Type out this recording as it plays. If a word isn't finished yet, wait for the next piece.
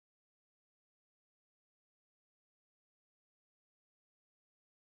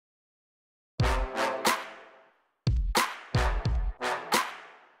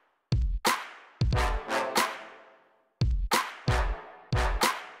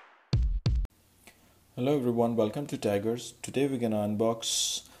Hello everyone, welcome to Tigers. Today we're gonna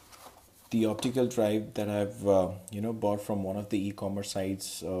unbox the optical drive that I've bought from one of the e-commerce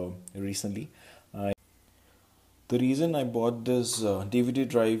sites recently. The reason I bought this DVD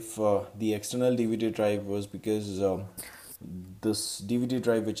drive, the external DVD drive, was because this DVD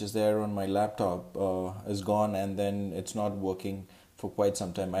drive which is there on my laptop is gone, and then it's not working for quite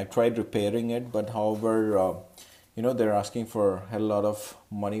some time. I tried repairing it, but however, they're asking for a lot of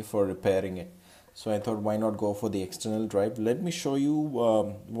money for repairing it. So I thought, why not go for the external drive? Let me show you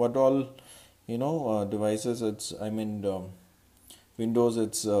what all devices Windows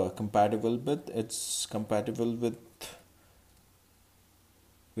it's compatible with. It's compatible with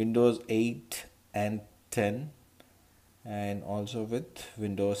Windows 8 and 10, and also with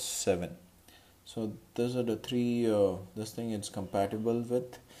Windows 7. So those are the three this thing it's compatible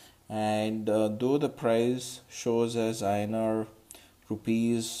with. And though the price shows as INR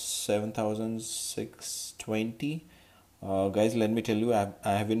rupees 7,620, guys, let me tell you, I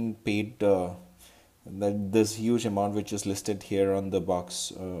haven't paid this huge amount which is listed here on the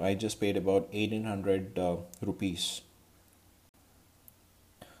box. I just paid about 1800 rupees.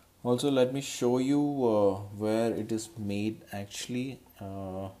 Also, let me show you where it is made actually.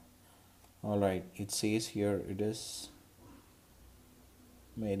 All right, it says here it is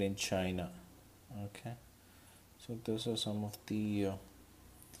made in China. Okay, so those are some of the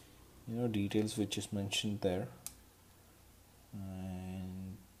details which is mentioned there.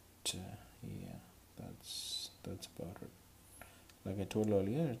 And yeah, that's about it. Like I told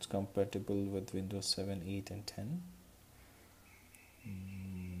earlier, it's compatible with Windows 7, 8 and 10.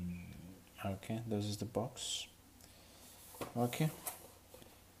 Okay, this is the box. Okay,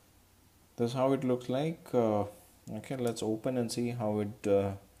 this is how it looks like. Okay, let's open and see how it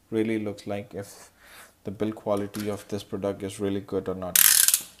really looks like, if the build quality of this product is really good or not.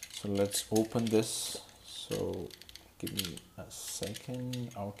 So let's open this. So give me a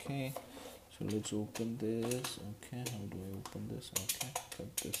second. Okay, so let's open this. Okay, how do I open this? Okay,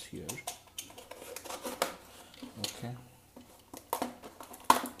 put this here. Okay.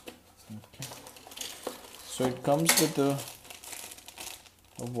 Okay, so it comes with a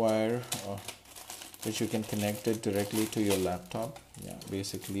wire which you can connect it directly to your laptop. Yeah,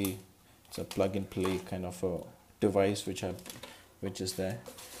 basically it's a plug and play kind of a device which is there.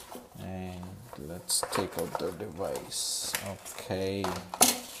 And let's take out the device. Okay,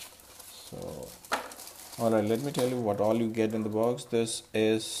 so alright, let me tell you what all you get in the box. This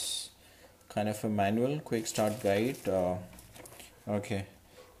is kind of a manual, quick start guide. Okay,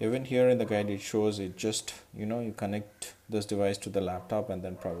 even here in the guide it shows it just you connect this device to the laptop and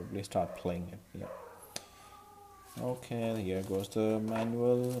then probably start playing it. Yeah. Okay, here goes the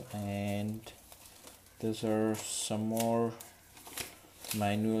manual, and these are some more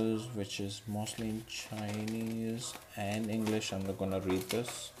manuals which is mostly in Chinese and English. I'm not gonna read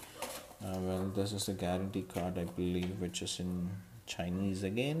this. Well, this is the guarantee card, I believe, which is in Chinese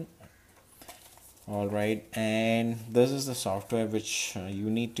again. All right, and this is the software which you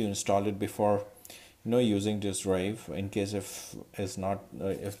need to install it before using this drive, in case if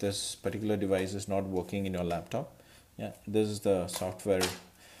this particular device is not working in your laptop. Yeah, this is the software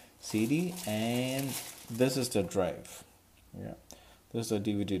CD, and this is the drive. Yeah, this is the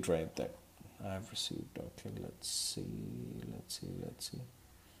DVD drive that I've received. Okay, let's see.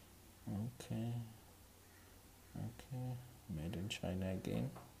 Okay, made in China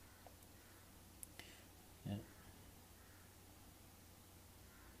again. Yeah.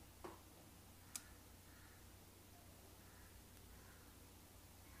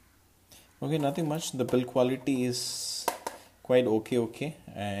 Okay, nothing much. The build quality is quite okay,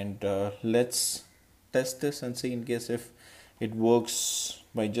 and let's test this and see in case if it works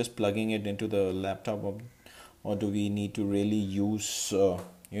by just plugging it into the laptop, or do we need to really use the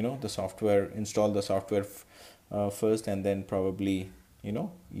software, install the software first, and then probably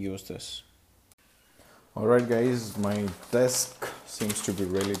use this. Alright guys, my desk seems to be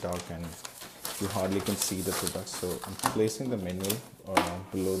really dark and you hardly can see the product, so I'm placing the manual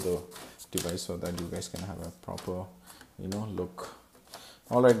below the device so that you guys can have a proper look.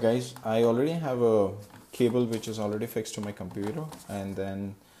 Alright guys, I already have a cable which is already fixed to my computer, and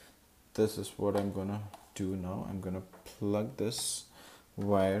then this is what I'm gonna do now. I'm gonna plug this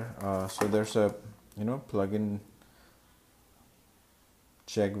wire. So there's a plug-in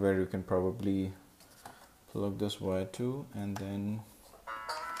jack where you can probably plug this wire to, and then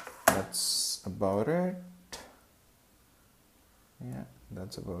that's about it. Yeah,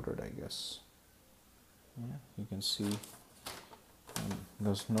 that's about it, I guess. Yeah, you can see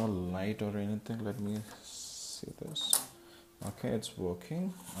there's no light or anything. Let me see this. Okay, it's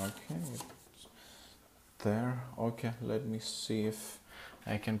working. Okay, there. Okay, let me see if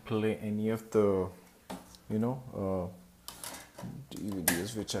I can play any of the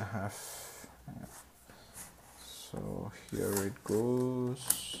DVDs which I have. So here it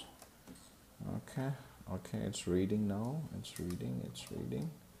goes. Okay, it's reading now. It's reading.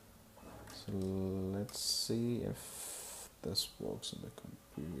 So let's see if this works on the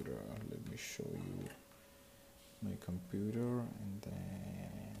computer. Let me show you my computer and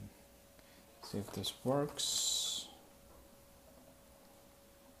then see if this works.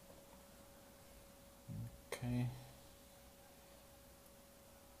 Okay.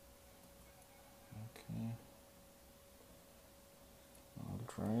 All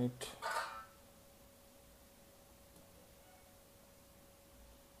right.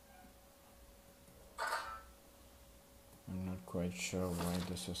 I'm not quite sure why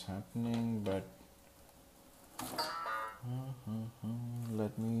this is happening, but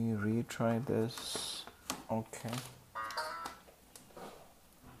let me retry this. Okay.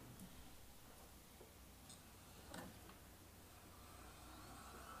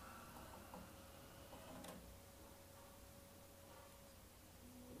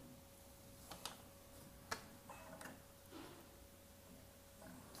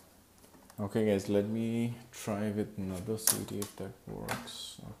 Okay guys, let me try with another CD if that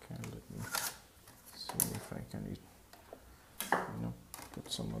works. Okay, let me see if I can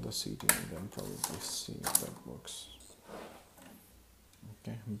put some other CD and then probably see if that works.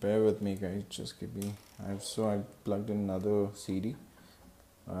 Okay, bear with me guys, just give me, I plugged in another CD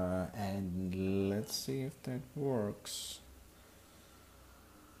and let's see if that works.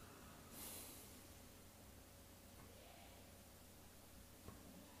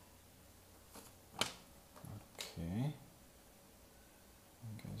 Okay, I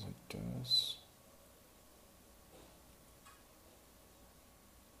guess it does.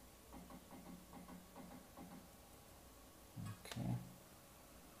 Okay,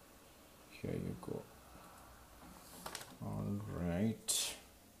 here you go. All right.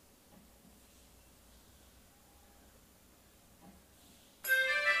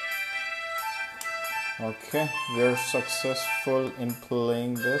 Okay, we're successful in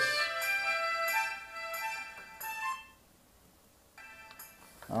playing this.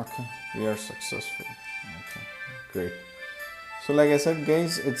 Okay, we are successful. Okay, great. So like I said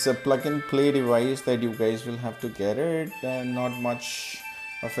guys, it's a plug and play device that you guys will have to get it, and not much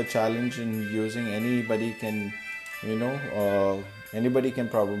of a challenge in using. Anybody can anybody can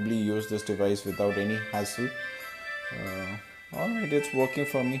probably use this device without any hassle. Alright, it's working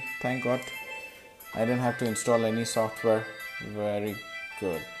for me, thank God. I didn't have to install any software. Very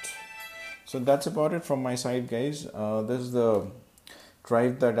good. So that's about it from my side guys. This is the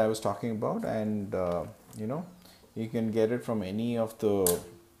drive that I was talking about, and you can get it from any of the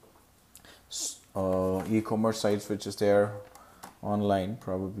e-commerce sites which is there online,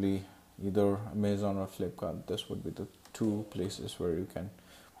 probably either Amazon or Flipkart. This would be the two places where you can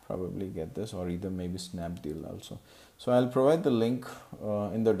probably get this, or either maybe Snapdeal also. So I'll provide the link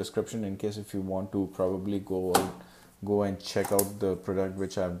in the description in case if you want to probably go and check out the product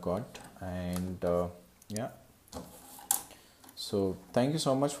which I've got. And yeah, so thank you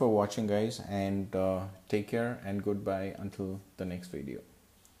so much for watching guys, and take care and goodbye until the next video.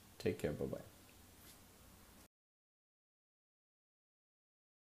 Take care, bye bye.